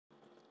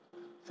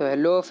तो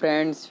hello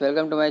friends,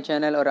 welcome to my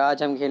channel. और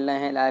आज हम खेल रहे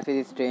हैं लाइफ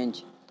इज़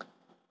स्ट्रेंज।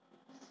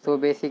 तो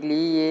बेसिकली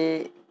ये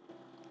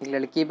एक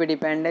लड़की पे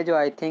डिपेंड है जो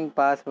आई थिंक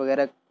पास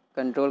वगैरह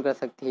कंट्रोल कर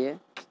सकती है।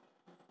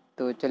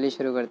 तो चलिए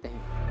शुरू करते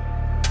हैं।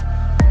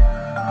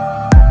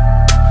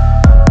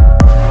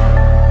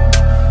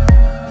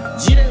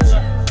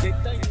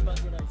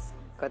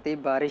 कतई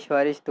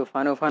बारिश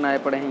तूफान उफान आए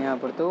पड़े हैं यहाँ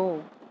पर। तो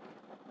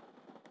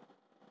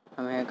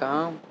हम हैं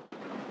कहाँ?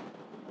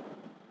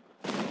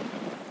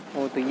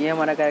 ओ, तो ये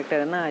हमारा कैरेक्टर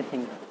है ना, आई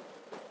थिंक।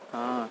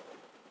 हाँ,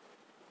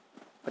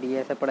 पर ये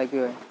ऐसा पड़ा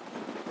क्यों है?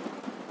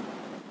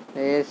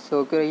 ए,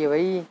 सो क्यों रही है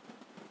भाई?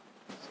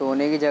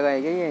 सोने की जगह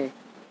है क्या ये?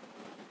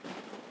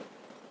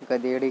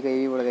 गधेड़ी कहीं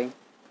भी उड़ गई।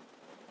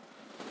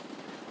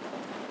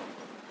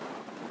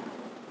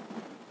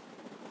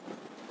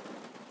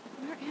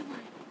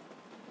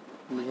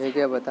 मुझे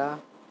क्या बता।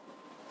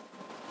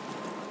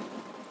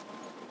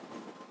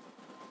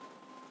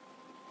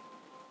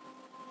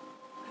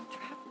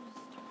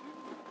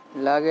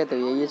 लागे तो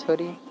यही है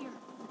छोरी।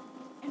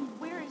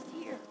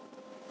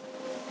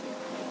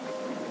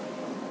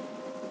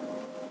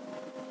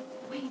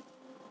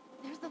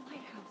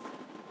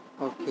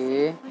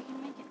 ओके,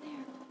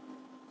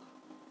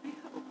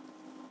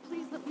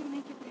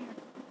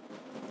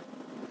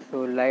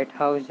 तो लाइट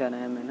हाउस जाना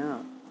है हमें ना।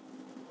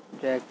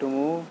 Drag to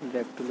move,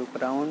 drag to look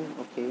around.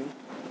 Okay,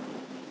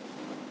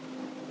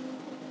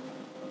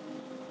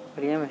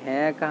 पर ये हम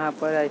है कहाँ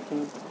पर? आई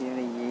थिंक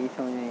यही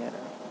समझ नहीं आ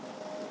रहा।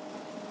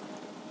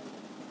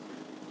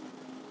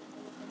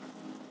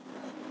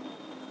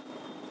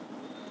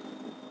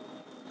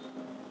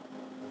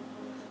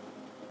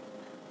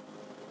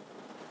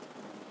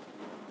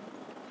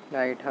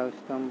 लाइट हाउस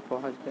तो हम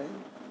पहुँच गए।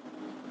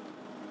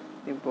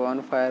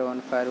 बॉन फायर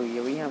हुई है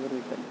वही यहाँ पर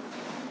भीतर।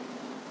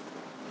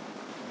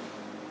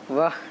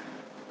 वाह,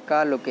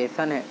 का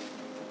लोकेशन है।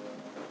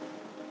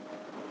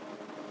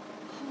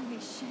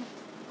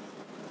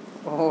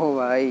 ओह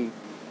भाई,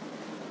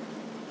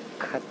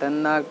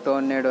 खतरनाक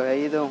टोर्नेडो है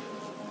ये तो।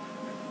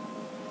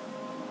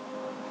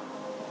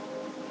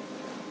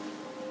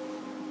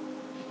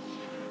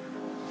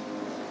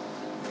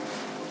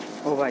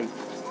 ओ भाई,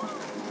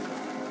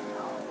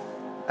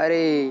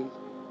 अरे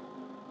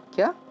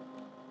क्या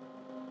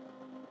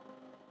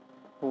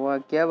हुआ?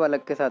 क्या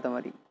बालक के साथ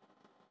हमारी?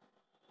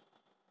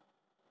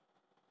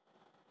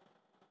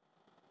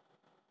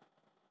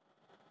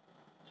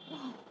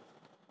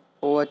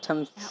 ओ अच्छा,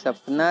 हम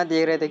सपना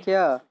देख रहे थे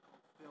क्या?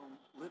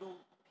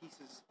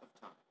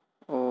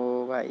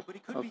 ओ भाई,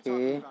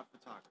 ओके। तो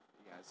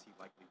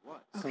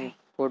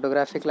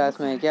फोटोग्राफी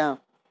क्लास में है क्या?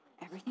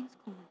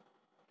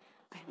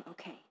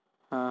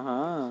 हाँ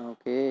हाँ,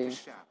 okay.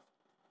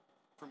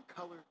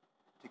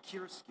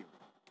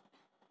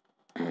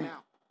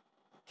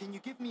 Can you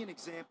give me an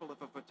example of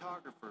a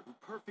photographer who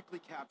perfectly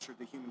captured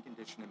the human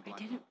condition in black? I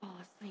didn't fall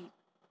asleep,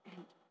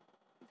 and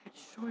that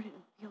sure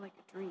didn't feel like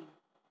a dream.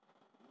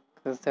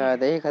 तो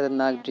ज़्यादा ही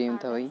खतरनाक dream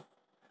था भाई।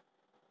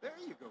 There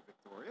you go,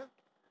 Victoria.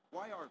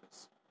 Why Arvis?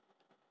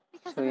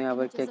 Because तो of her यहाँ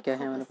पर images क्या of क्या है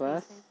हमारे hopeless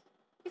pass? faces.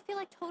 You feel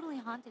like totally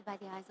haunted by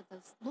the eyes of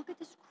those. Look at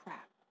this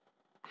crap.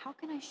 How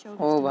can I show O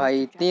this to भाई,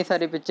 Mr. इतनी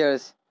सारी Jefferson?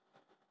 Pictures.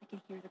 I can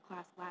hear the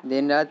class laughing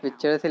दिन right रात now.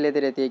 Picture से लेते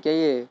रहती है क्या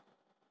ये?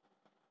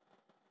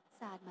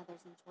 Sad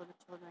mothers and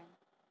children.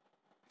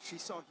 She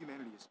saw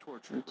humanity as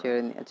torture. Picture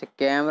अच्छा,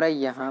 कैमरा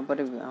यहाँ पर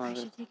I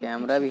should take a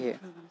camera picture भी to है।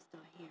 prove I'm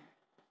still here.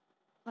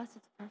 Plus,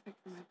 it's perfect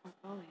for my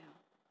portfolio.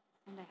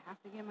 And I have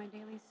to get my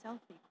daily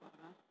selfie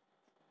quota.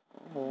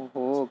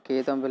 ओहो, okay.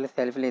 तो हम पहले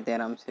selfie लेते हैं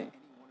आराम से।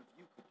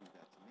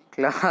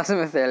 क्लास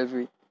में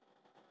सेल्फी,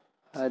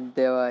 हद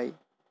है भाई।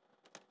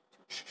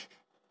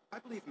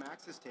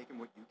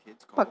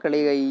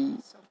 पकड़ी गई।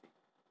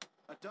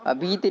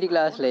 अभी तेरी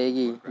क्लास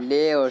लगेगी,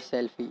 ले और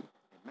सेल्फी।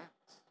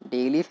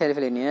 डेली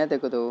सेल्फी लेनी है तेरे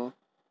को तो।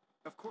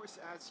 Of course,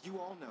 as you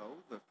all know,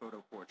 the photo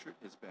portrait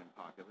has been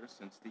popular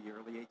since the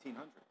early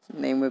 1800s.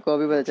 नहीं, मेरे को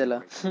अभी पता चला।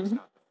 was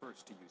not the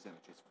first to use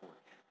images for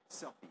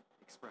selfie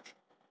expression.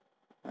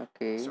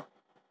 Okay, I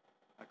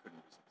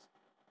couldn't resist.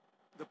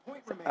 The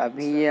point remains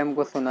अभी that ये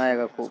हमको portraiture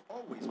सुनाएगा has खूब।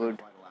 always been good. a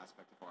vital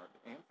aspect of art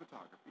and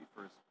photography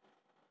for as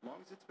long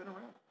as it's been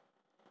around.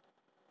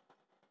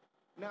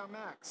 Now,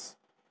 Max,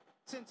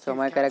 since तो you've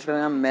हमारे captured character का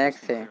नाम my max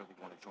interest है। and clearly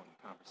want to join the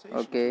conversation,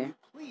 okay, can you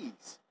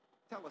please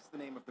tell us the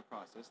name of the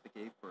process that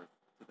gave birth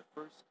to the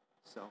first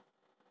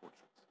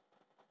self-portraits?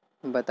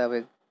 बता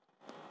भाई।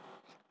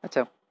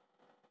 अच्छा,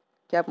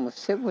 क्या आप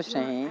मुझसे पूछ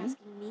रहे हैं?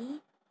 Asking me?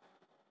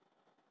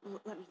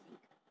 Let me think.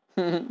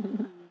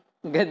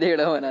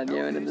 गधेड़ा बना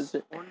दिया मैंने तुझसे।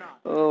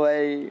 ओ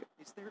भाई,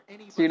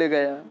 चिढ़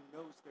गया।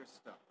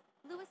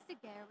 Louis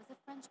Daguerre was a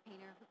French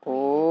painter who O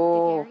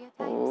created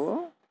the daguerreotypes, O,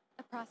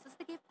 a process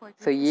that gave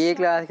portraits तो a ये sharp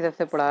क्लास की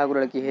सबसे effect पढ़ाकू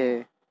style. लड़की है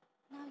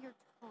Now you're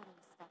totally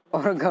stuck in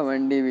और your zone.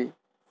 घमंडी भी।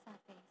 Sad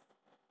face.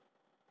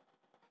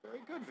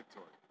 Very good,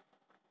 Victoria.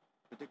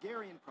 The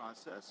Daguerrean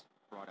process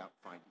brought out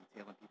fine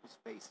detail in people's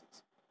faces,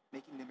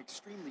 making them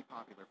extremely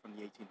popular from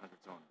the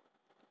 1800s onward.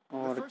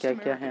 और The first क्या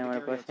क्या है American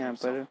हमारे पास यहाँ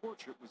daguerreotype पर?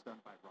 self-portrait was done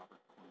by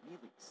Robert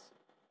Cornelius.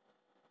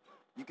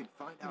 You can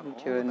find out all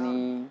about journey. him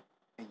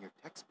in your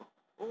textbook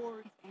Or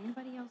If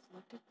anybody else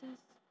looked at this,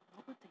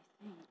 what would they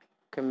think?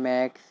 कि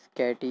max,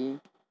 Katie,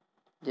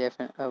 Jeff,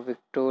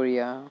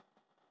 Victoria,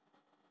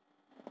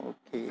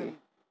 okay. even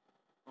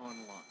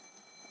online.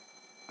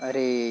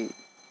 अरे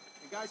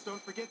And guys,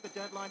 don't forget the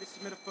deadline to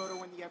submit a photo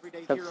in the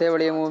Everyday सबसे Heroes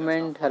बड़ी contest.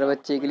 Movement I'll हर fly out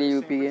बच्चे with के the लिए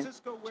winner to UP San है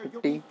Francisco, where you'll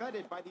छुट्टी। be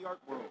feted by the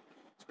art world.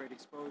 It's great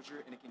exposure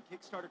and it can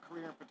kickstart a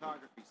career in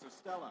photography. So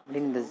Stella, बड़ी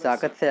Melissa,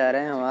 नज़ाकत से आ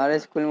रहे हैं। हमारे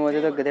together. स्कूल में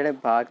होते तो Taylor, गधेड़े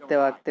भागते don't lie.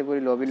 भागते पूरी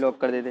लॉबी We're लॉक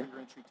still कर waiting देते। for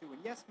your entry too.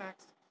 And yes, Max,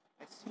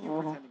 I see you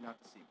ओहो pretending not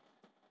to see me.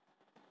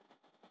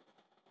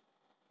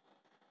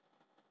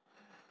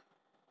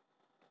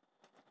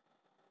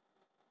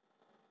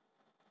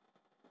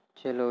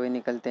 चलो ये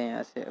निकलते हैं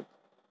यहाँ से अब।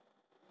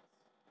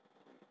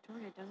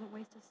 Victoria doesn't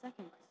waste a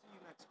second. See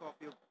you next,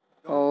 Caulfield.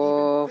 Don't even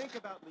oh think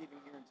about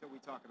leaving here until we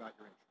talk about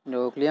your entry.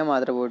 रोक लिया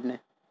मादरबोर्ड ने।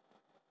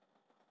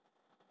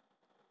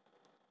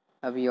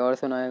 अभी और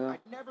सुनाएगा।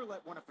 I'd never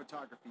let one of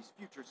photography's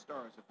future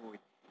stars avoid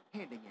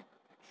handing in her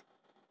picture.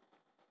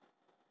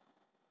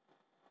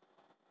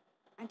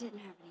 I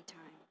didn't have any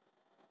time.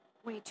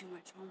 Way too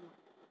much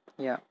homework.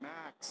 या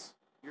Max,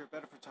 you're a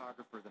better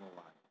photographer than a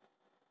liar.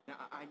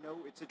 Now, I know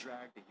it's a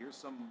drag to hear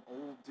some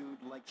old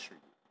dude lecture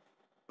you,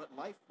 but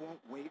life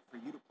won't wait for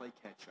you to play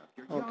catch up.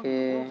 You're young, the okay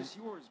world is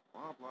yours,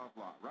 blah, blah,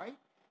 blah, right?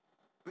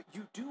 But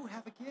you do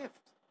have a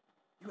gift.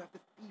 You have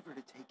the fever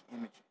to take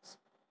images,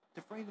 to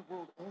frame the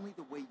world only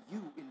the way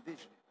you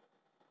envision it.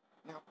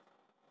 Now,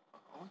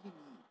 all you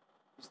need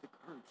is the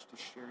courage to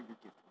share your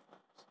gift with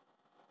others.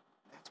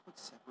 That's what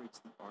separates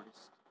the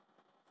artist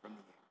from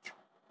the amateur.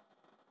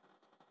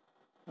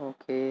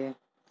 Okay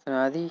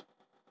सुना दी।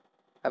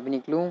 अब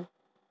निकलूँ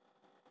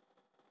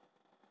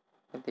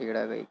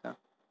तेगड़ा गई का।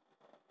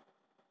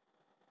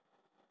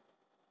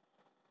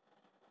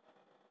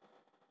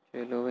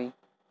 चलो भाई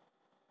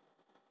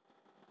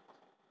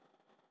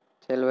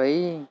चल भाई।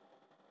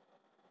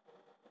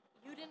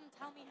 You didn't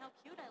tell me how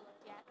cute I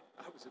looked yet.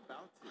 I was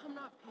about to. I'm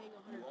not paying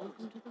 100.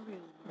 Welcome to the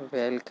real world.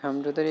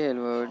 Welcome to the real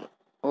world.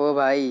 ओ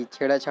भाई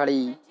छेड़ा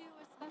छाड़ी Send you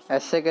a special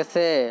ऐसे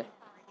कैसे?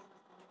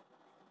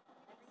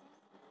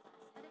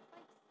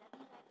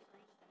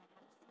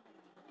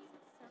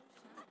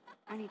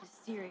 I need a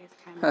serious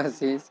time हाँ movie.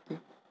 सी इसकी।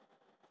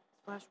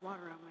 Splash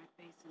water on my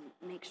face and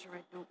make sure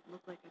I don't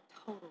look like a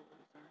total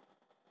loser.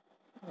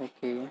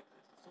 Okay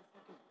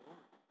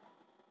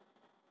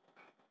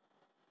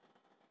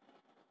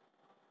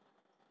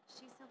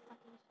She's so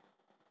fucking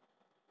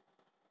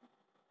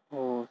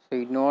O so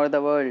ignore the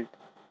world.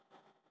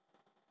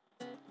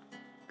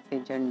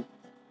 Agent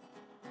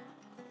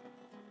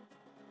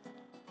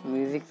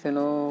music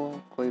सुनो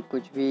कोई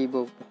कुछ भी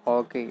वो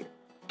okay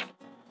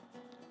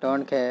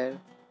don't care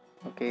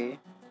okay.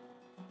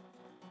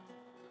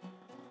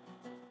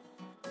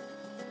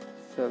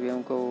 सो अभी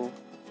हमको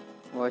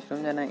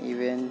washroom जाना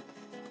event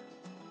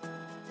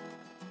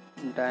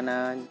Dana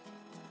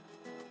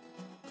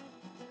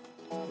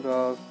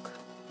rock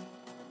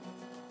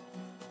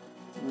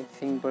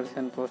missing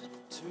person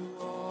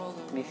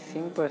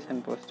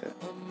poster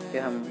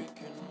क्या हम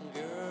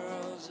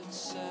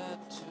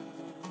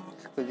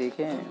इसको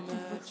देखें?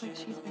 This looks like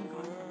she's been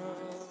gone for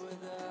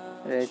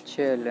months.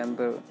 Rachel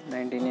amber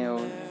 19 year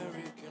old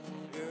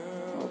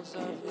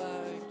okay.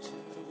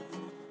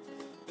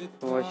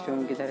 Washroom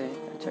किधर है?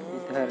 अच्छा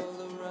इधर।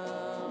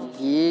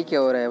 ये क्या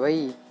हो रहा है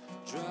भाई?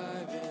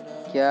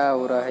 क्या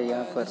हो रहा है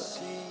यहाँ पर?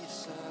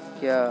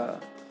 क्या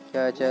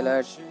क्या चला?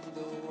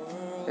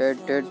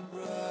 हट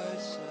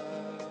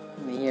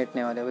नहीं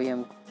हटने वाले भाई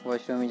हम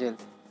वॉशरूम में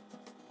चलते।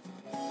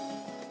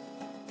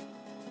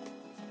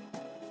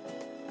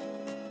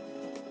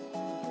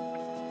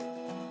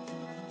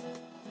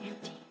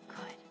 Empty.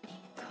 Good.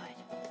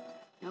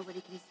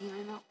 Nobody can see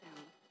my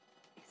meltdown.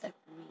 Except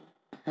for me.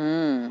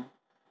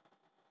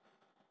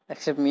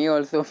 Accept me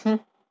also.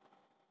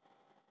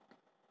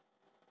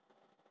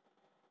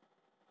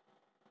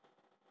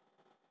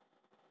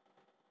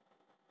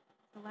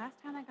 The last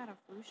time I got a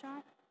flu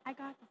shot, I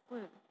got the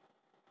flu.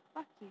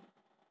 Fuck you.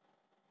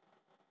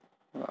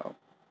 Wow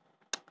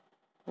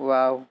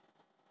wow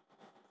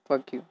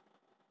fuck you.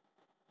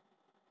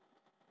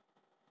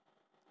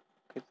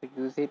 कैसे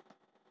use it?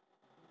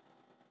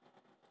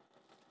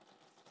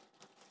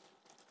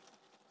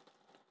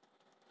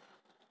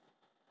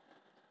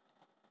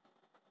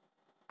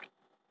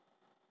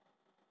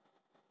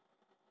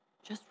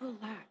 Just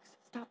relax.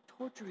 Stop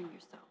torturing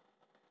yourself.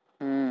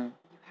 Hmm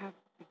You have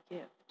the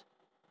gift.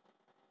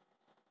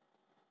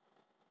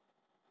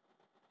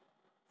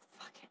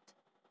 Fuck it.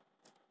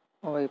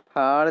 ओए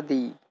फाड़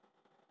दी।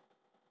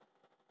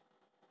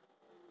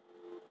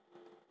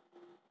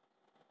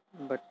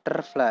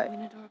 Butterfly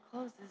When a door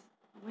closes,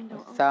 the window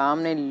opens.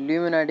 सामने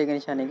ल्यूमिनाटी का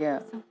निशान है क्या?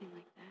 Something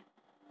like that.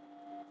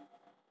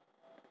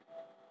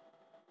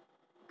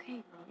 Okay,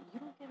 girl, you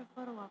don't get a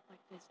photo op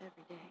like this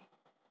every day.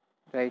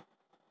 Right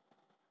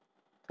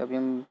तो अभी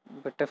हम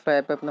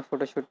बटरफ्लाई पे अपना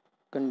फोटोशूट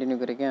कंटिन्यू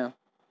करें क्या?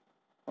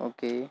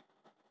 ओके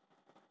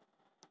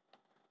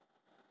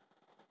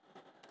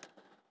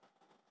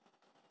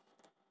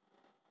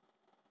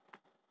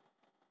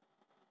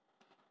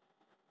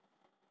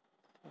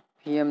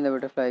भी हमने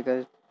बटरफ्लाई का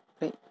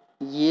अरे,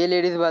 ये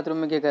लेडीज बाथरूम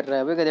में क्या कर रहा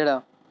है भाई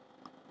गधेड़ा?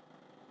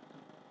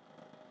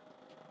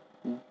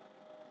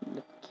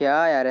 क्या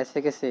यार,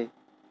 ऐसे कैसे?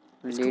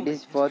 It's cool, ladies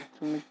Nathan.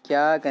 Bathroom में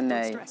क्या करना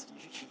Don't है? stress.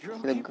 You're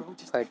ये okay, तो bro.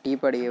 Just फटी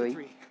पड़ी है count भाई. to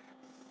 3.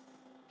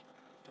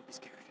 Don't be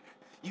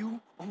scared. You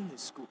own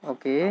this school.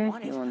 Okay, If I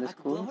wanted, you own the I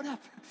could blow school. it up.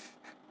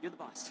 You're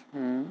the boss.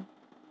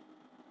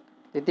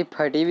 इतनी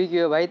फटी भी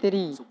क्यों है भाई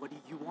तेरी? So what do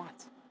you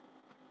want?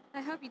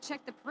 I hope you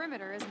checked the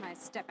perimeter, as my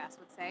step-ass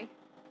would say.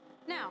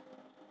 Now,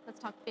 let's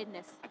talk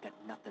business. I got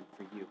nothing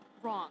for you.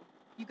 Wrong.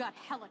 You got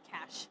hella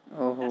cash.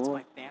 That's ओहो,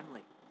 my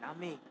family, not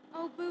me.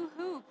 Oh,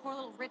 boo-hoo, poor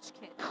little rich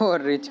kid. poor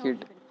I rich know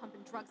kid. you've been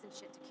pumping drugs and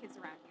shit to kids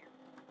around here.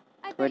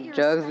 I वो bet your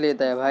drugs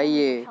लेता है respectable भाई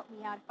family ये. will help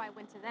me out if I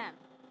went to them.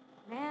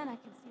 Man, I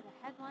can see the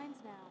headlines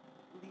now.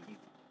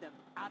 Leave them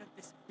out of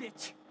this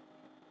bitch.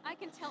 I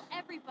can tell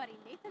everybody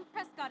Nathan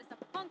Prescott is a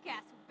punk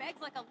ass who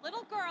begs like a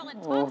little girl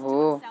and talks to ओहो,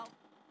 himself.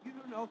 You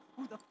don't know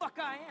who the fuck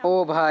I am. O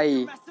Who भाई,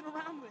 you're messing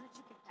around with. Where'd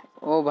you get that?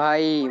 ओ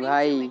भाई What are you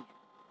भाई doing?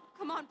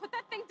 Come on, put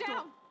that thing down.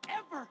 Don't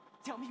ever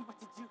tell me what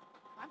to do.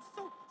 I'm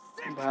so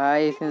sick.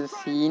 भाई, of people इसने तो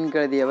trying scene to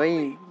कर दिया control भाई.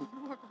 me.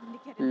 You are going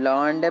to get in hella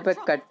लौंडे more पे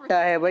trouble for कट्टा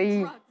this है than भाई.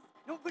 drugs.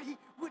 Nobody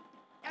would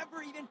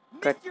ever even miss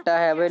your कट्टा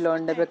है भाई, podcast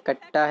लौंडे with पे me.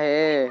 कट्टा Get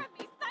है. away from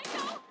me,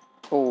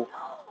 psycho! O,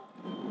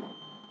 No.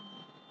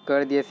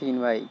 कर दिया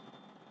सीन भाई.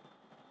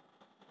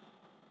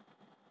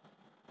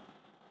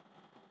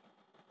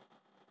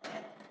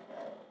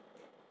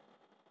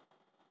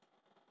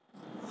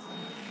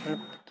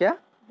 क्या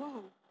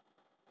Whoa.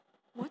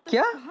 What the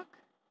क्या? fuck?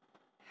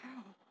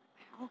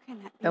 How can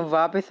that be? अब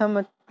वापस हम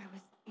I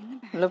was in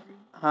the मतलब,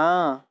 bathroom.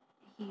 हाँ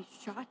He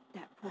shot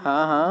that poor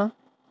हाँ girl. हाँ,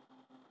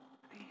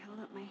 I held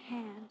up my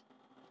hand.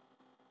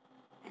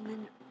 And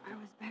then I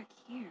was back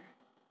here.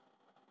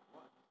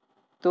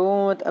 तो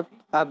मतलब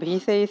अभी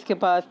से इसके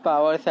पास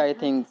powers I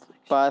think,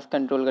 pass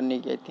control करने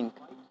की I think.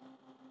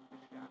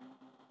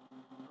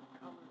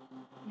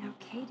 Now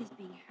Kate is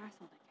being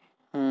hassled again.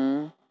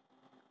 Hmm,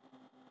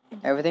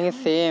 And Everything is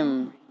it's tons of same.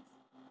 phone rings.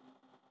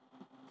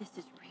 This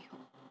is real.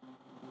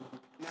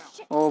 Now,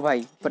 Shit. ओ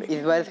भाई, पर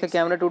इस बार इसका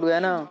कैमरा टूट गया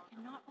ना. I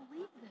cannot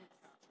believe this.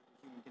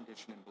 human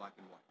condition in black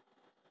and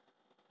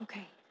white.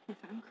 Okay, if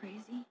I'm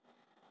crazy,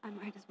 I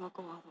might as well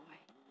go all the way.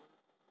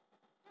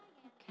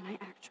 Can I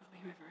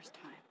actually reverse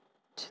time?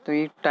 तो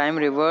ये time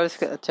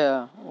reverse, अच्छा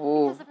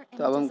ओ, Because of her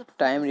तो अब हम images of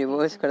time horrible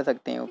reverse spaces, कर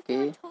सकते हैं. I okay,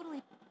 feel like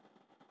totally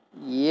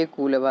ये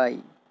कूल है भाई.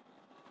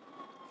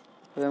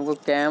 तो हमको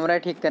कैमरा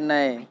ठीक करना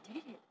है. I did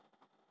it.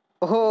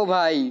 ओ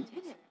भाई, I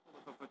did it.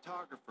 Of a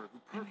photographer who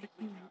I'm a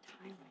perfectly human captured.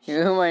 time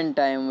machine. Human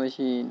time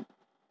machine.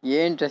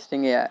 ये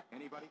इंटरेस्टिंग है यार.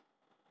 Anybody?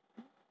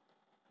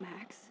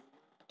 Max,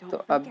 don't तो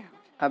freak out.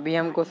 अभी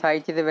हमको सारी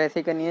चीज़ें वैसे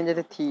ही करनी है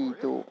जैसे थी.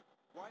 तो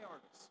Why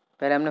artists?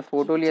 पहले हमने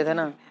फ़ोटो Keep it लिया था together,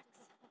 ना, Max.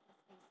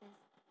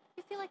 spaces.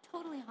 You feel like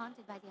totally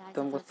haunted by the eyes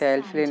तो of हमको those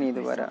सेल्फी sad, लेनी है Took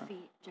my दोबारा.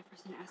 selfie.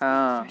 Jefferson asked me a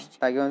हाँ, question.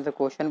 ताकि उनसे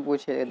क्वेश्चन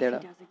पूछे If he देड़ा.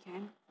 does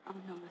again,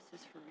 I'll know this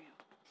is for real.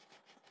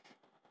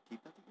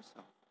 Keep that to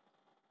yourself.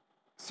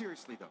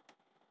 Seriously though,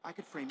 I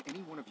could frame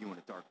any one of you in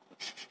a dark room.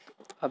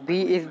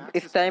 अभी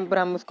इस time पर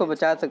हम उसको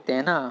बचा सकते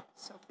हैं ना.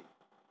 Selfie.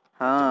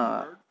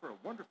 हाँ, Word for a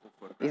wonderful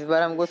photograph. इस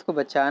बार हमको उसको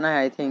बचाना है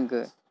I think.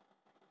 That's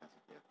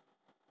a gift.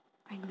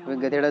 I know अभी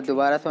I'm गधेड़ा not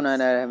दोबारा dreaming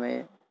सुनाना this. है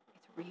हमें.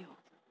 It's real.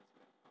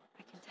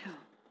 I can tell.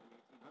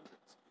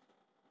 1800s.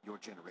 Your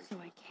So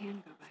generation. I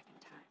can go back in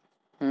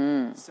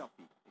time.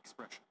 Selfie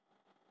expression.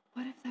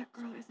 What if that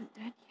girl isn't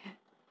dead yet?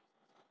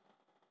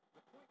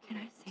 Can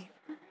I save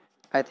her?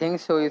 I think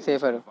so you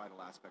safer. A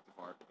vital aspect of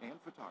art and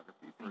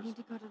photography I first. need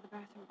to go to the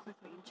bathroom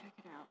quickly and check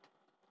it out.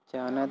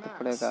 जाना तो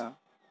पड़ेगा.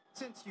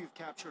 Since you've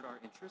captured our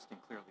interest and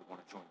clearly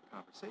want to join the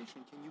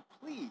conversation, can you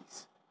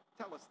please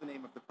tell us the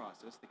name of the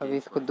process that अभी gave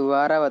इसको birth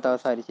दोबारा to बताओ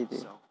first सारी चीज़ें.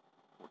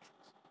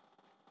 self-portraits?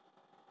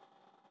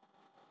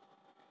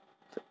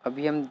 तो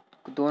अभी हम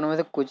दोनों में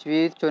से कुछ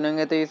भी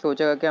चुनेंगे तो ये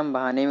सोचेगा कि हम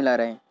बहाने मिला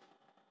रहे हैं.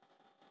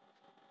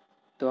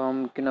 तो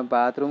हम क्यों ना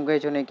बाथरूम का ही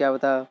चुने, क्या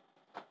बता.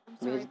 I'm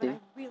sorry, भेज but they.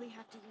 I really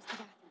have to use the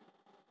bathroom.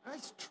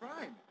 Nice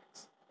try,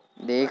 Max.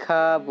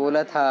 देखा,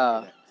 बोला था.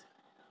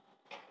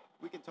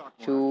 We can talk more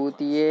after class.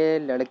 चूतिए,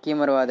 लड़की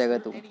मरवा Is देगा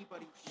there तू.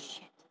 anybody here?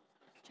 Shit.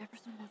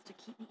 Jefferson wants to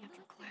keep me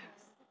after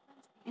class.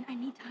 And I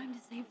need time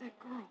to save that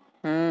girl.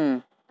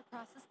 the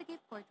process that gave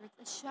portraits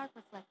a sharp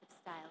reflective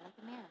style like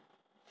a mirror.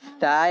 Now you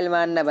style can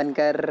मानना बंद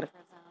कर. picture of,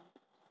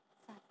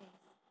 sad face.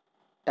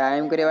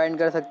 Time को rewind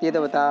कर सकती है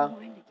तो What if बता. I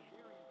rewind again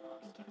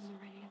and give him the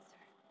right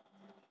answer?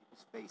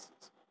 People's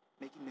faces,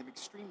 making them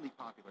extremely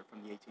popular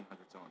from the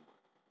 1800s onward.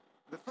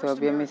 The तो first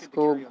अभी हम American to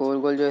इसको carry on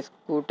goal goal to- जो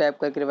स्क्रू टैप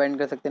करके rewind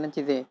कर सकते हैं ना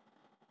चीज़ें,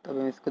 तो अभी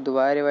हम इसको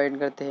दोबारा रिवाइंड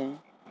करते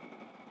हैं.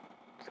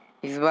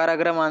 इस बार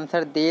अगर हम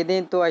आंसर दे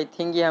दें तो आई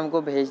थिंक ये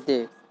हमको भेज दे,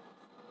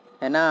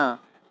 है ना.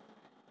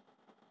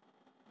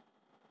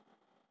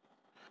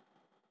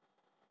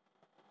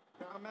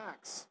 Now,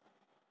 Max,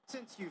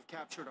 since you've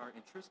captured our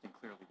interest and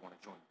clearly want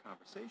to join the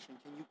conversation,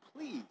 can you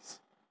please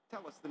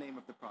tell us the name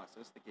of the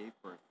process that gave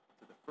birth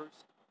to the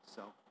first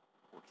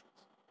self-portraits?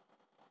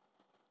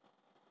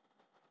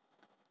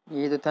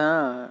 ये तो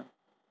था.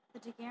 The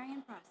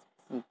Daguerrean process.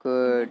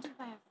 Good. Invented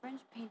by a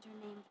French painter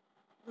named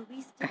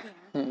Luis Daguerre,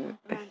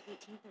 around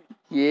 1830.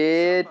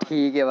 ये Somebody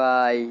ठीक है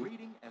भाई,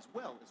 reading as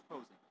well as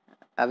posing.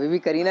 अभी भी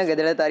करी ना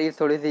गधेड़ा तारीफ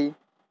थोड़ी सी।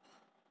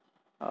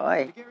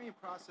 ओए, The Daguerrean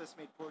process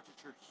made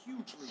portraiture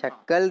hugely popular.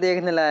 शक्ल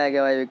देखने लायक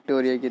है भाई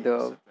विक्टोरिया की तो।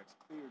 Subjects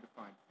clear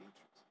defined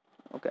features.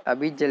 Okay,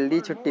 अभी जल्दी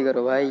छुट्टी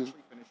करो भाई,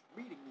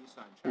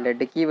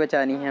 लड़की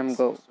बचानी है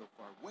हमको।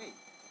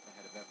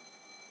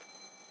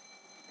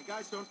 And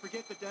guys, don't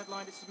forget the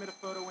deadline to submit a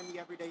photo in the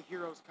Everyday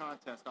Heroes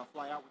contest. I'll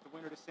fly out with the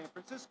winner to San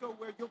Francisco,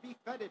 where you'll be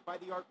feted by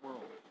the art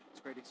world.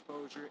 It's great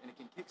exposure, and it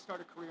can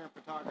kickstart a career in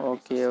photography.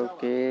 Okay, so Stella,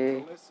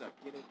 okay. Melissa,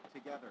 get it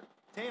together.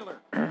 Taylor,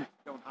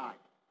 don't hide.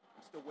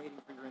 I'm still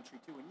waiting for your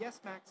entry too. And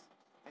yes, Max,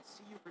 I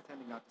see you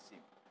pretending not to see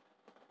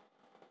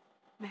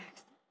me. Max,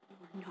 you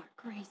are not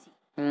crazy.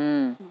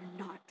 Hmm, You are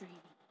not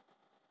dreaming.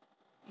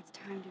 It's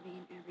time to be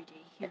an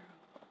everyday hero.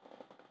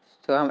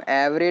 तो हम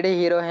everyday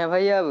hero हैं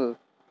भाई अब।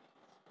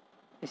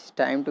 It's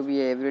time to be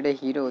everyday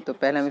hero. तो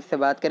पहले हम इससे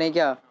बात करें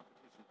क्या,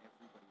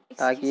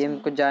 ताकि Excuse हम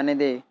me, कुछ जाने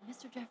दे।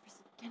 Mr.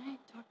 Jefferson, can I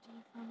talk to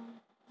you for a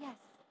moment? Yes.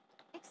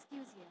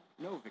 Excuse you.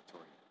 No,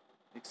 Victoria.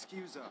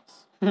 Excuse us.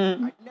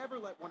 Hmm, I'd never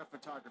let one of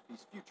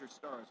photography's future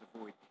stars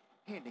avoid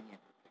handing in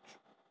her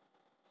picture.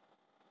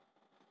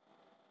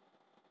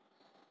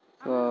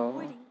 I'm So- not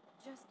avoiding,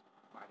 just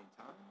Biding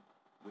time,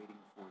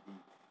 waiting for the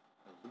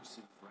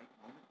elusive right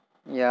moment.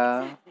 या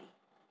exactly.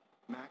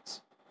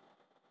 Max,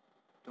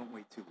 don't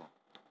wait too long.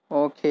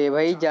 Okay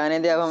भाई, जाने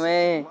दे अब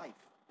हमें।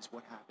 Life is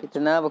what happens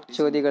कितना when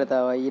बकचोदी busy करता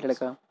है भाई ये people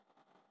लड़का।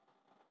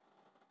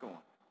 Go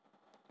on.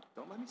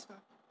 Don't let me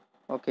stop.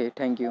 Okay,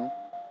 thank you.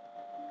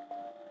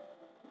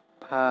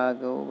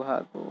 भागो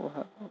भागो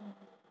भागो।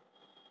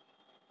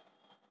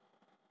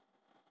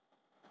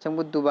 अच्छा,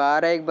 हमको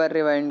दोबारा एक बार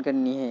रिवाइंड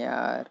करनी है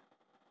यार,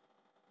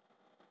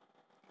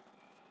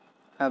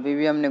 अभी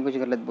भी हमने कुछ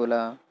गलत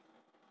बोला।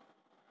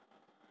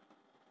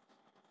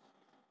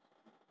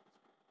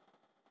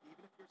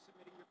 Even if you're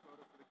submitting your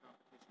photo for the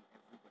competition,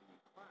 everybody in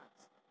class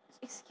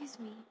is Excuse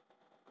me,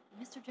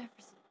 Mr.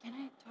 Jefferson, can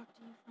I talk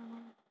to you for a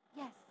moment?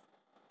 Yes.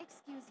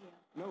 Excuse you.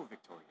 No,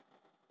 Victoria.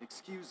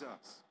 Excuse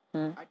us.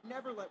 Hmm, I'd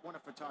never let one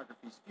of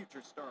photography's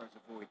future stars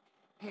avoid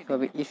तो handing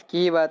अभी in her इसकी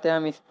ही बातें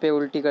हम इस पे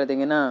उल्टी कर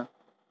देंगे ना।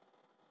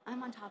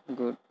 I'm on top of it.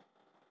 Good.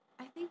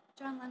 I think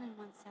John Lennon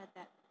once said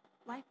that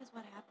life is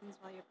what happens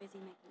while you're busy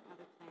making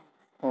other plans.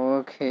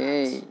 Okay,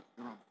 Max,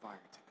 you're on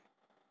fire today.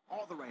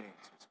 All the right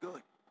answers.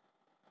 Good.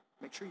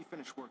 Make sure you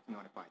finish working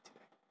on it by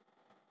today.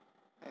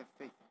 I have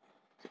faith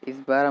in you.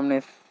 इस बार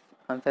हमने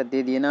answer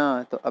दे दिए ना,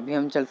 तो अभी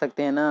हम चल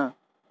सकते हैं ना।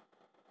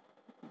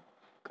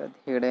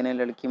 गधेड़े ने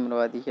लड़की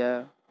मरवा दी क्या।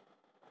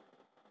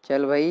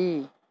 चल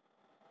भाई।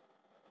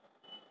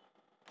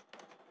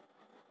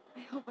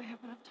 I hope I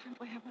have enough time.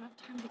 I have enough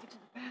time to get to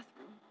the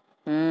bathroom.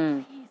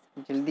 Hmm,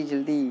 Please. जल्दी please.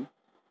 जल्दी।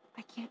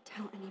 I can't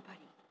tell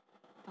anybody.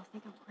 They'll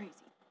think I'm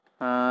crazy.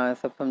 हाँ,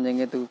 सब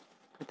समझेंगे तू,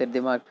 तेरा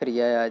दिमाग फिर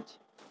गया है आज।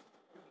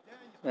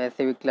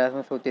 वैसे भी क्लास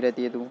में सोती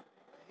रहती है तू।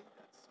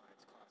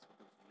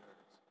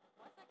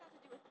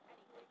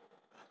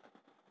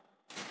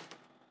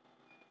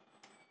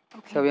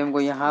 Okay, सभी हमको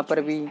Max, यहाँ I पर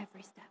trace भी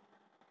every step.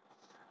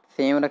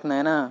 सेम रखना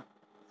है ना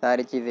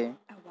सारी चीज़ें।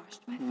 I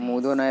washed my मुंह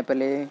face. धोना है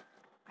पहले,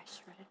 I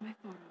shredded my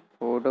photo.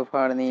 Photo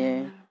फाड़नी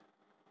है। Then,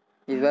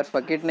 इस बार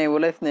फकिट नहीं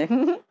बोला इसने। and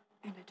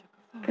I took a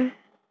photo.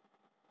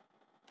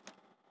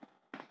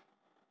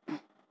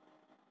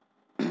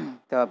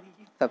 तो अब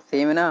सब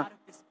सेम है ना।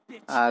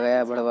 आ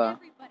गया बढ़वा।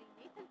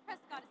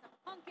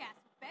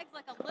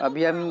 तो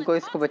अभी हमको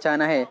इसको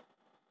बचाना है,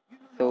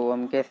 तो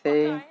हम कैसे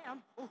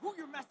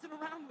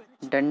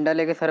डंडा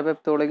लेके सर पे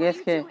तोड़ेंगे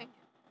इसके।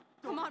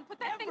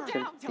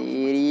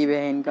 तेरी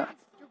बहन का।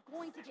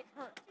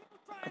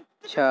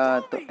 अच्छा,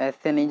 तो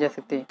ऐसे नहीं जा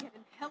सकते।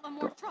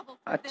 तो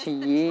अच्छा,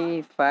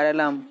 ये फायर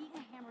अलार्म।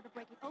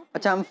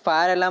 अच्छा, हम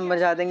फायर अलार्म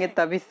बजा देंगे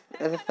तभी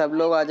ऐसे सब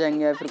लोग आ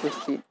जाएंगे या फिर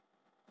कुछ चीज।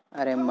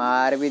 अरे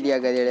मार भी दिया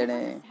गधेड़े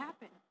ने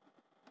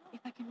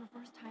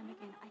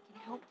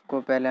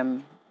को। पहले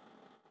हम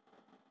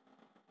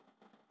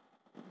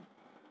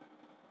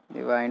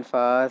डिवाइन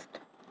फास्ट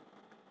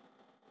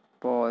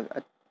पॉज।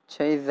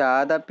 अच्छा, ये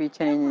ज़्यादा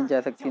पीछे नहीं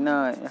जा सकती ना,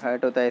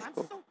 हर्ट होता है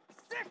इसको।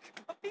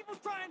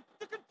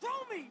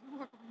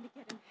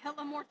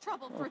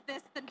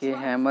 कि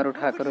हैमर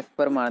उठाकर उस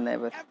पर मारना है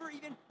बस।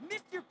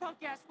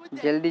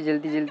 जल्दी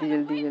जल्दी जल्दी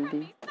जल्दी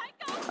जल्दी।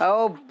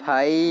 ओ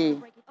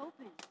भाई,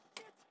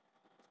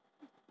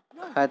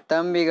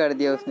 ख़त्म भी कर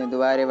दिया उसने।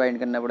 दोबारा रिवाइंड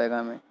करना पड़ेगा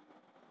हमें।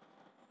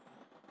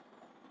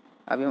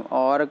 अभी हम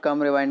और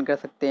कम रिवाइंड कर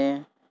सकते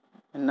हैं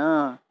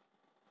ना।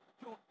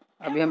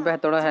 अभी हम पे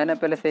थोड़ा है ना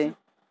पहले से।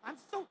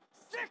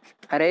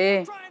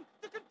 अरे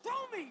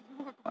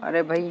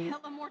अरे भाई,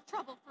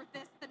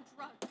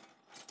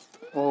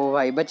 ओ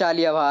भाई बचा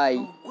लिया भाई।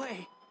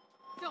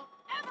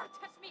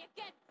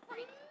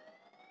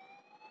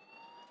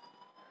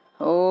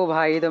 ओ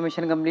भाई, तो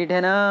मिशन कंप्लीट है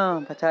ना,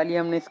 बचा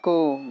लिया हमने इसको,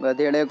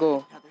 गधेड़े को,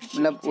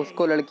 मतलब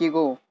उसको, लड़की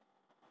को।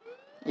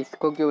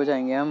 इसको क्यों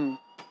बचाएंगे हम।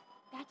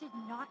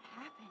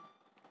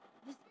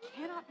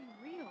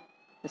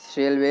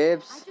 स्ट्रेल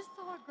वेव्स।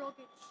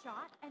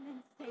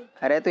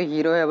 अरे तो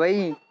हीरो है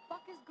भाई।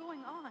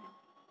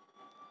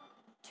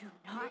 Do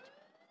not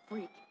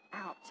freak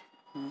out.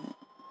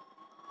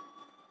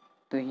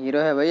 तो हीरो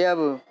है भैया अब।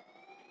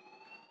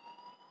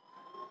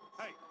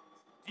 Hey,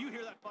 do you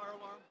hear that fire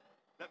alarm?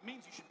 That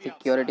means you should be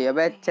security,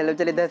 outside. अबे चलो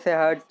चल इधर से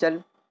हट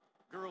चल।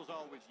 Girls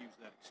always use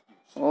that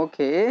excuse.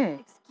 Okay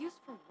Excuse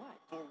for what?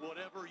 For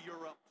whatever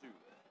you're up to.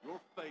 Your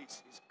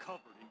face is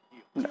covered in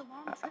guilt. The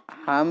alarm tripped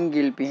me. हम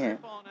guilty हैं,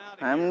 Trip on out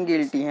of हम here,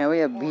 गिल्टी हैं भाई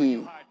or अभी।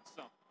 you hiding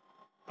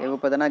something? तेरे को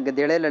पता ना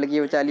गधेड़े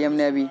लड़की बचा ली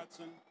हमने अभी।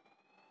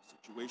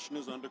 Situation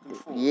is under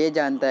control. ये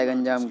जानता है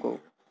गंजाम को।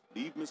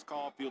 Leave Miss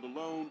Caulfield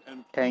alone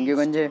and Thank you,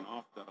 please गंजे। turn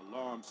off that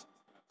alarm.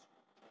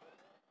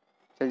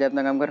 चल जा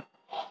अपना काम कर।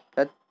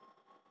 हट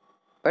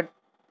हट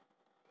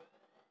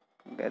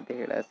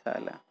गधेड़ा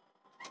साला।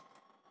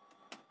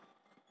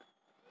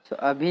 सो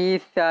अभी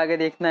इससे आगे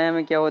देखना है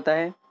हमें क्या होता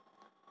है।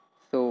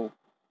 सो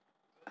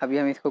अभी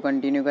हम इसको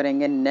कंटिन्यू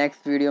करेंगे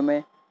नेक्स्ट वीडियो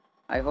में।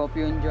 I hope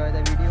you enjoy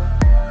the video.